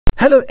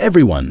Hello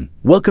everyone,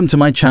 welcome to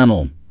my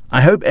channel. I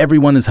hope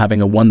everyone is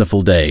having a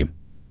wonderful day.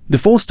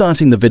 Before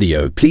starting the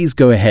video, please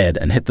go ahead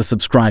and hit the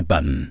subscribe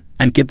button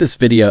and give this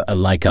video a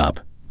like up.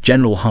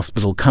 General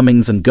Hospital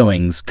comings and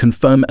goings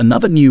confirm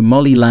another new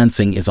Molly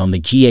Lansing is on the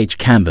GH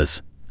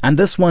canvas, and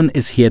this one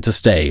is here to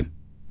stay.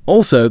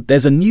 Also,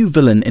 there's a new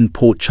villain in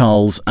Port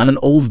Charles and an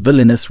old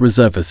villainess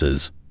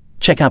resurfaces.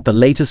 Check out the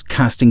latest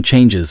casting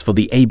changes for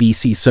the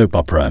ABC soap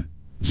opera.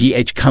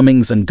 GH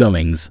comings and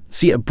goings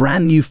see a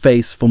brand new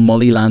face for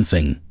Molly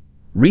Lansing.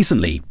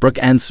 Recently,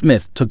 Brooke Ann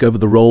Smith took over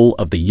the role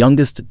of the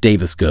youngest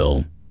Davis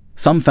girl.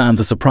 Some fans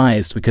are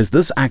surprised because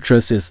this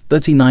actress is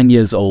 39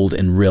 years old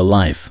in real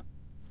life.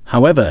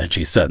 However,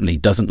 she certainly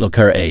doesn't look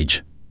her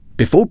age.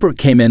 Before Brooke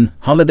came in,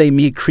 Holiday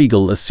Mia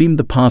Kriegel assumed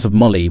the part of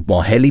Molly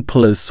while Haley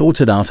Pullers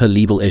sorted out her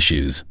legal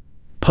issues.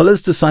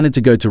 Pullers decided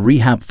to go to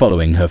rehab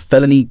following her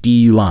felony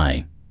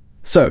DUI.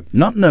 So,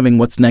 not knowing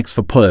what's next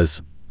for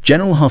Pullers,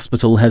 General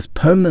Hospital has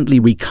permanently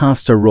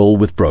recast her role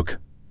with Brooke.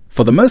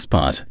 For the most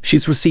part,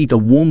 she's received a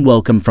warm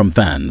welcome from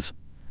fans,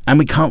 and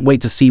we can't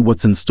wait to see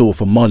what's in store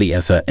for Molly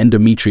as her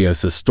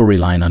endometriosis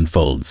storyline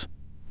unfolds.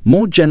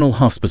 More General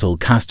Hospital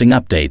casting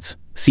updates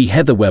see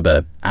Heather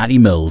Weber, Addie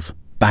Mills,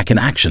 back in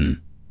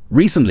action.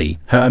 Recently,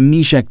 her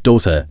amnesiac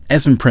daughter,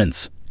 Esmond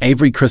Prince,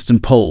 Avery Kristen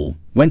Pohl,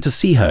 went to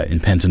see her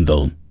in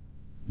Pentonville.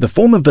 The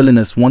former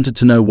villainess wanted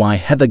to know why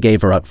Heather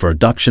gave her up for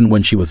adoption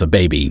when she was a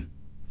baby.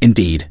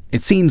 Indeed,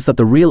 it seems that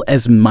the real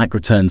Esmond might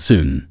return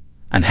soon,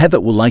 and Heather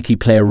will likely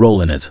play a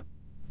role in it.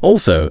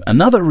 Also,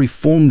 another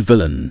reformed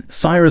villain,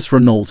 Cyrus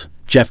Renault,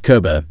 Jeff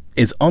Kober,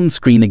 is on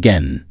screen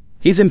again.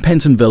 He's in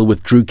Pentonville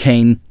with Drew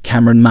Kane,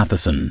 Cameron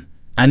Matheson,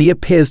 and he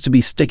appears to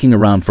be sticking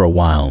around for a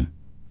while.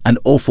 An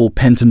awful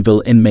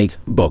Pentonville inmate,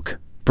 Book,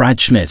 Brad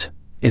Schmidt,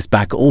 is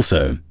back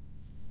also.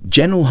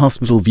 General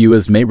Hospital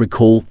viewers may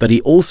recall that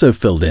he also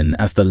filled in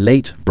as the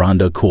late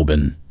Brando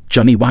Corbin,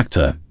 Johnny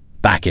Wachter,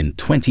 back in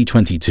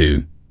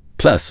 2022.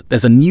 Plus,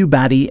 there's a new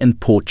baddie in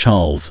Port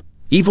Charles.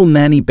 Evil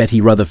nanny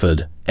Betty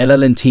Rutherford, Ella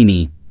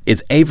Lentini,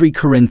 is Avery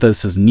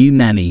Corinthos' new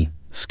nanny,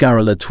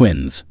 Scarella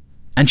Twins,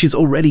 and she's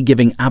already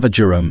giving Ava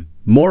Jerome,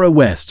 Maura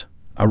West,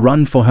 a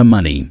run for her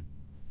money.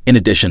 In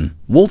addition,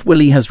 Walt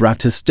Willey has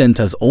wrapped his stint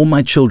as All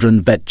My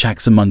Children vet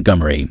Jackson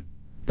Montgomery.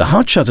 The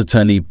hotshot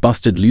attorney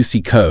busted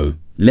Lucy Coe,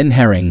 Lynn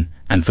Herring,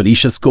 and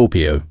Felicia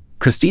Scorpio,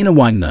 Christina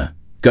Wagner,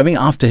 going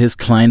after his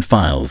client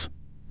files.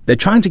 They're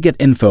trying to get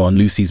info on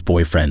Lucy's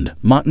boyfriend,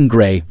 Martin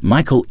Gray,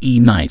 Michael E.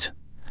 Knight.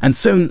 And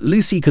soon,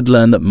 Lucy could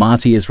learn that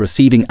Marty is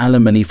receiving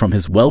alimony from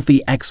his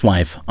wealthy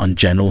ex-wife on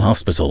General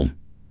Hospital.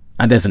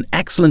 And there's an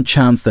excellent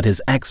chance that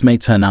his ex may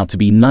turn out to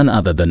be none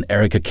other than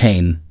Erica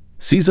Kane,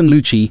 Susan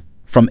Lucci,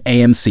 from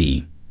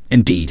AMC.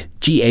 Indeed,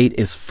 G8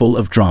 is full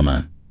of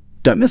drama.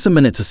 Don't miss a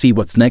minute to see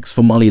what's next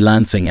for Molly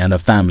Lansing and her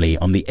family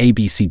on the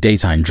ABC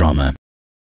daytime drama.